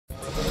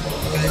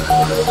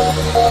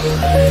There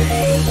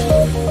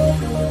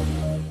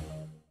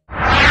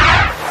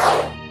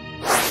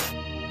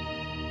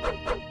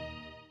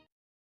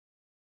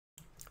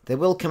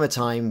will come a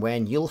time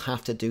when you'll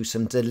have to do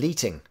some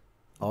deleting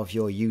of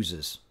your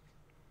users,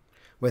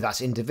 whether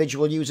that's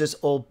individual users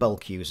or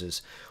bulk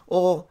users,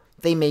 or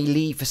they may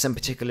leave for some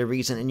particular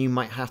reason and you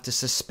might have to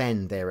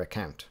suspend their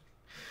account.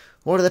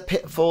 What are the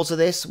pitfalls of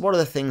this? What are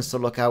the things to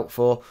look out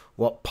for?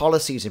 What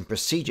policies and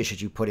procedures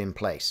should you put in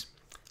place?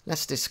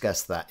 Let's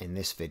discuss that in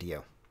this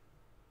video.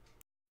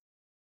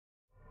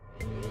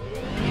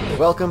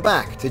 Welcome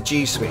back to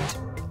G Suite.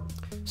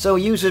 So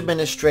user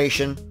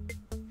administration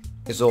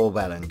is all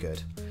well and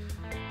good.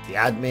 The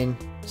admin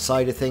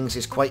side of things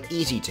is quite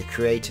easy to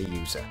create a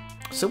user.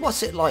 So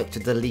what's it like to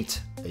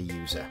delete a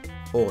user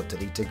or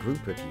delete a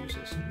group of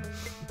users?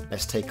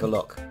 Let's take a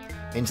look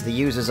into the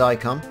users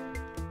icon.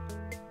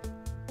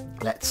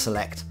 Let's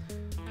select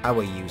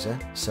our user.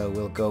 So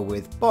we'll go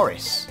with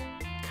Boris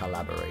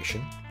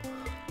collaboration.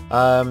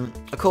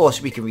 Of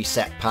course, we can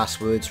reset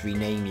passwords,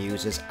 rename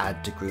users,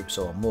 add to groups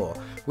or more.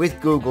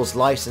 With Google's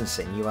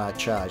licensing, you are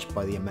charged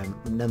by the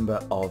number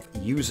of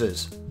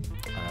users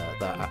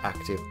that are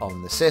active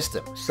on the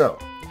system. So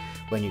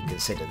when you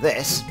consider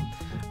this,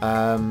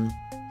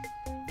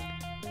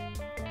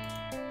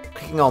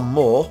 clicking on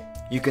more,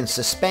 you can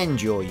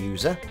suspend your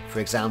user.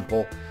 For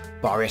example,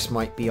 Boris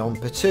might be on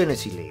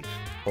paternity leave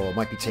or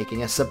might be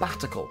taking a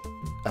sabbatical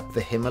up the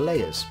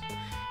Himalayas.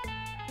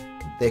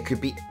 There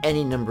could be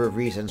any number of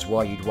reasons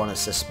why you'd want to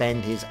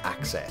suspend his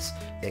access.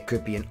 There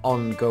could be an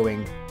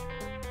ongoing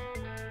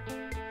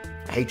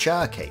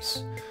HR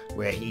case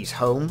where he's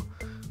home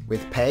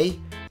with pay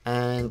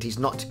and he's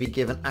not to be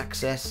given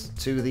access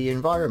to the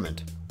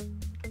environment.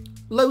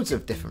 Loads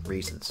of different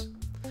reasons.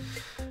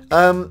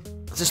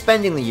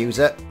 Suspending the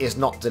user is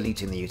not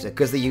deleting the user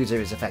because the user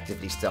is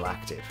effectively still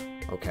active.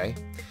 Okay.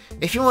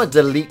 If you want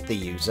to delete the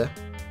user,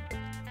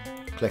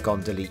 click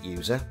on delete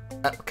user.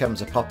 Up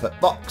comes a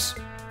pop-up box.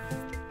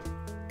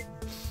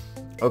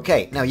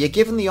 Okay, now you're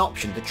given the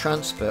option to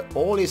transfer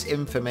all his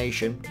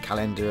information,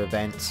 calendar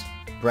events,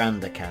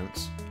 brand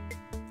accounts,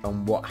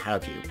 and what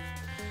have you,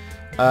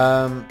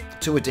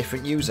 to a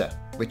different user,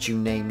 which you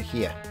name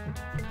here.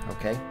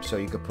 Okay, so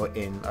you could put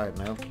in, I don't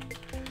know,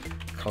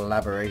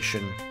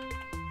 collaboration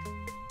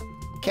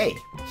K.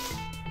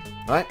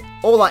 Right,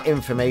 all that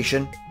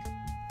information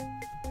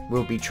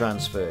will be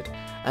transferred.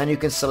 And you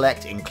can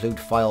select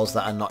include files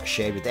that are not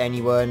shared with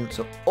anyone.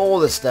 So all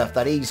the stuff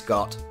that he's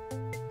got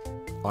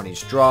on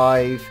his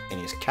drive, in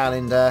his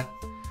calendar,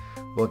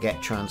 will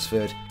get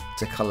transferred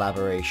to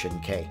collaboration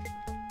K.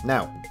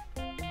 Now,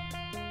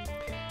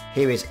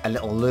 here is a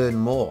little learn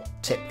more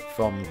tip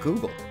from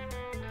Google.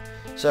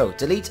 So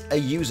delete a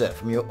user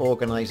from your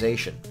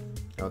organization.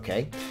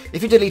 Okay,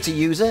 if you delete a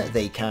user,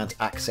 they can't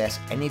access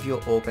any of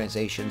your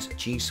organization's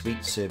G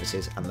Suite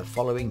services and the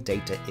following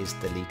data is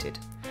deleted.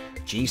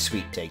 G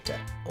Suite data,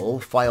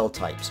 all file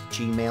types,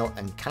 Gmail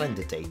and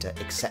calendar data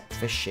except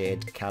for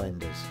shared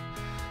calendars.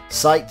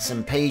 Sites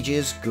and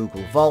pages,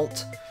 Google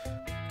Vault,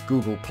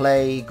 Google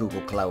Play, Google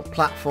Cloud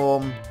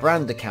Platform,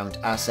 brand account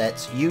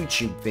assets,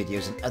 YouTube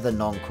videos and other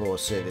non-core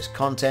service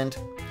content,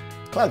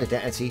 Cloud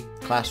Identity,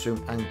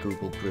 Classroom and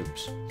Google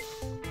Groups.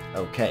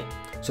 Okay,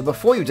 so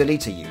before you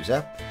delete a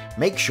user,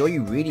 make sure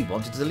you really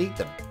want to delete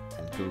them.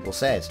 And Google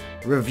says,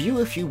 review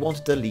if you want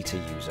to delete a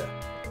user,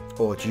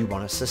 or do you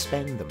want to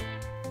suspend them?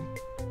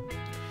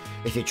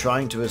 If you're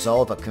trying to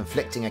resolve a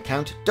conflicting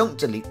account, don't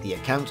delete the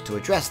account to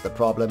address the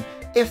problem.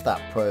 If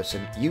that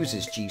person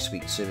uses G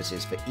Suite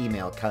services for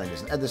email,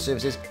 calendars and other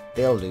services,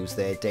 they'll lose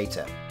their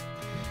data.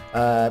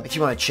 If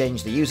you want to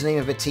change the username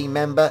of a team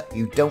member,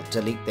 you don't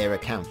delete their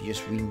account, you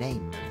just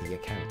rename the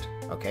account.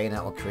 Okay, and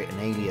that will create an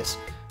alias,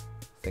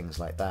 things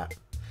like that.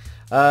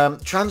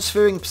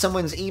 Transferring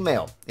someone's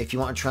email. If you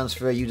want to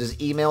transfer a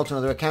user's email to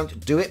another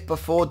account, do it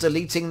before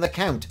deleting the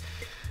account.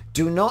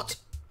 Do not,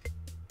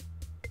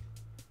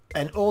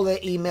 and all their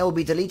email will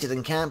be deleted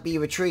and can't be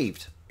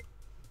retrieved.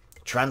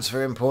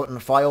 Transfer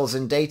important files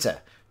and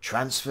data.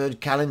 Transferred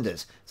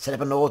calendars. Set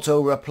up an auto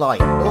reply.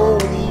 All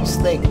these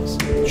things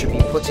should be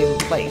put in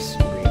place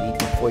really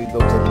before you go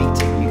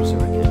deleting user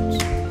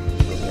accounts.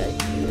 Okay?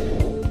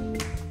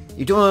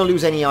 You don't want to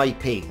lose any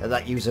IP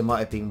that user might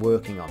have been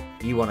working on.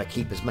 You want to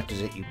keep as much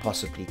as you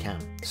possibly can.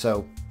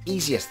 So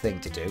easiest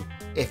thing to do,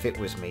 if it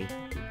was me,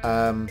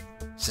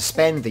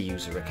 suspend the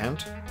user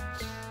account.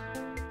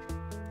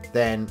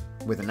 Then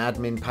with an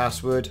admin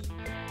password,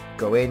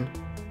 go in,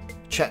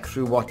 check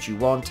through what you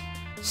want,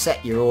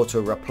 set your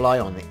auto reply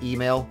on the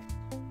email.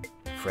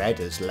 Fred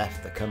has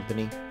left the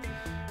company.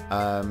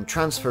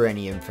 Transfer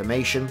any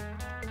information.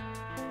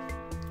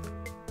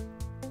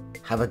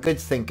 Have a good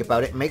think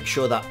about it. Make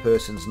sure that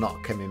person's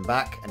not coming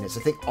back and there's a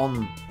thing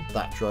on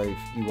that drive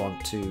you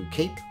want to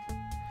keep.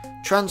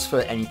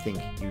 Transfer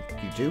anything you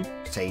do,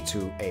 say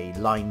to a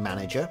line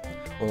manager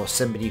or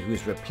somebody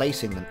who's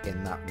replacing them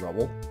in that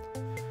role.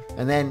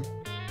 And then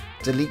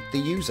delete the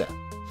user.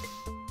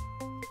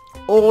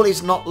 All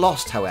is not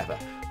lost, however.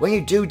 When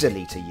you do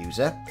delete a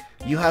user,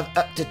 you have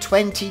up to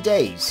 20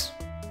 days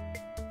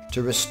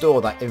to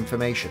restore that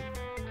information.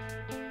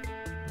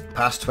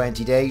 Past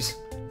 20 days,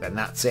 then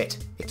that's it.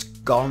 It's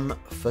gone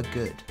for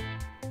good.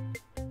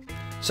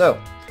 So,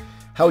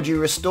 how do you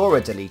restore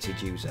a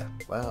deleted user?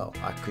 Well,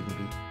 that couldn't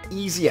be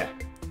easier.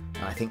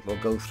 I think we'll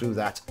go through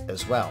that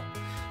as well.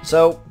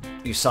 So,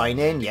 you sign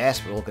in.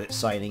 Yes, we're all good at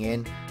signing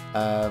in.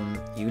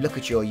 You look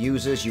at your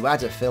users, you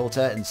add a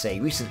filter and say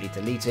recently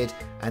deleted,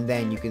 and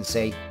then you can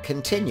say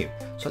continue.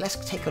 So let's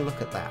take a look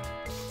at that.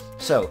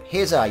 So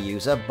here's our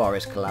user,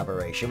 Boris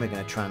Collaboration. We're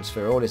going to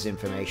transfer all his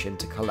information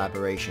to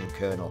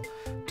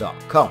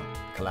collaborationkernel.com,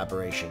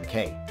 collaboration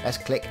K. Let's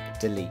click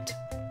delete.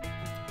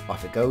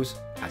 Off it goes,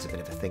 has a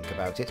bit of a think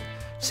about it.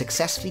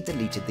 Successfully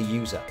deleted the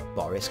user,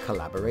 Boris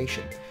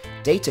Collaboration.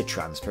 Data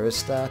transfer has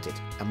started,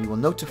 and we will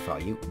notify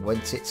you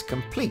once it's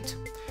complete.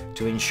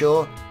 To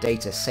ensure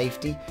data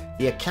safety,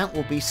 the account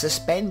will be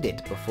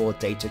suspended before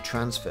data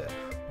transfer.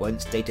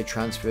 Once data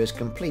transfer is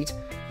complete,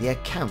 the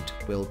account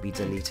will be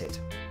deleted.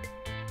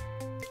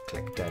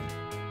 Click done.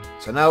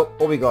 So now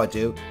all we got to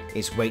do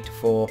is wait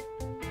for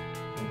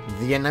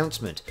the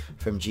announcement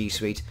from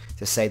GSuite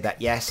to say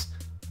that yes,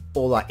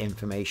 all that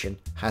information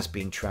has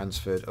been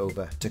transferred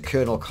over to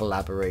Kernel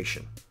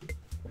Collaboration.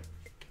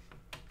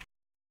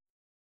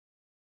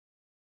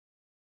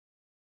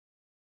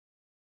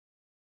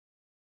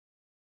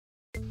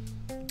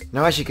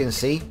 Now as you can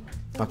see,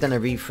 I've done a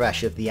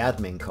refresh of the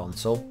admin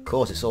console. Of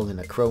course it's all in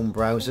a Chrome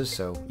browser,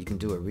 so you can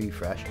do a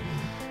refresh.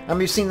 And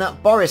we've seen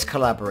that Boris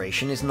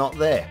Collaboration is not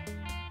there.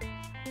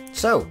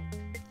 So,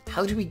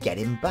 how do we get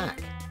him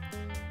back?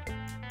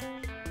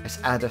 Let's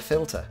add a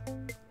filter.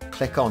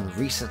 Click on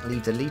recently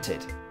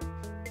deleted.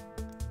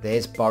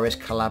 There's Boris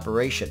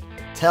Collaboration.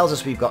 Tells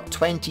us we've got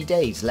 20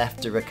 days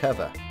left to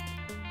recover.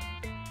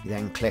 You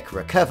then click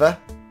recover.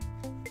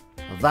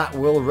 That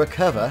will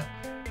recover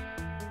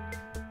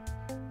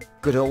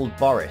good old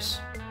Boris.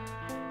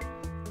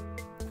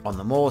 On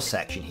the more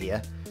section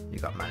here,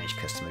 you've got manage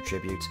custom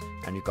attributes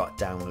and you've got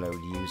download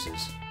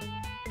users.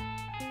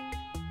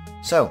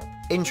 So,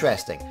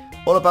 interesting.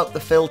 All about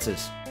the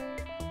filters.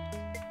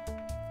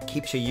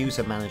 Keeps your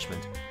user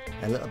management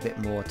a little bit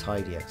more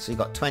tidier. So you've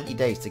got 20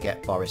 days to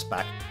get Boris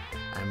back,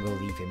 and we'll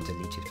leave him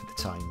deleted for the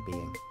time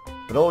being.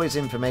 But all his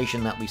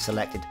information that we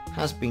selected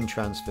has been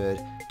transferred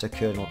to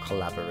Kernel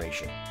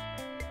Collaboration.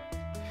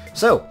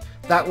 So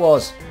that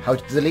was how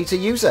to delete a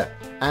user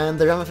and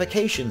the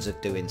ramifications of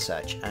doing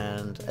such,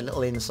 and a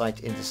little insight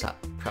into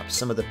perhaps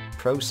some of the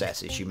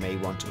processes you may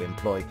want to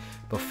employ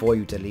before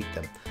you delete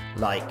them.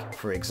 Like,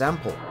 for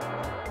example,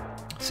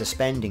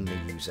 suspending the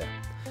user,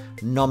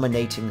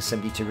 nominating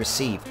somebody to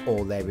receive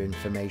all their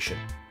information.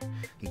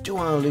 You don't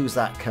want to lose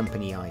that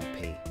company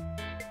IP.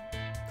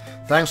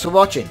 Thanks for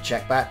watching.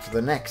 Check back for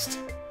the next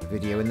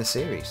video in the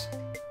series.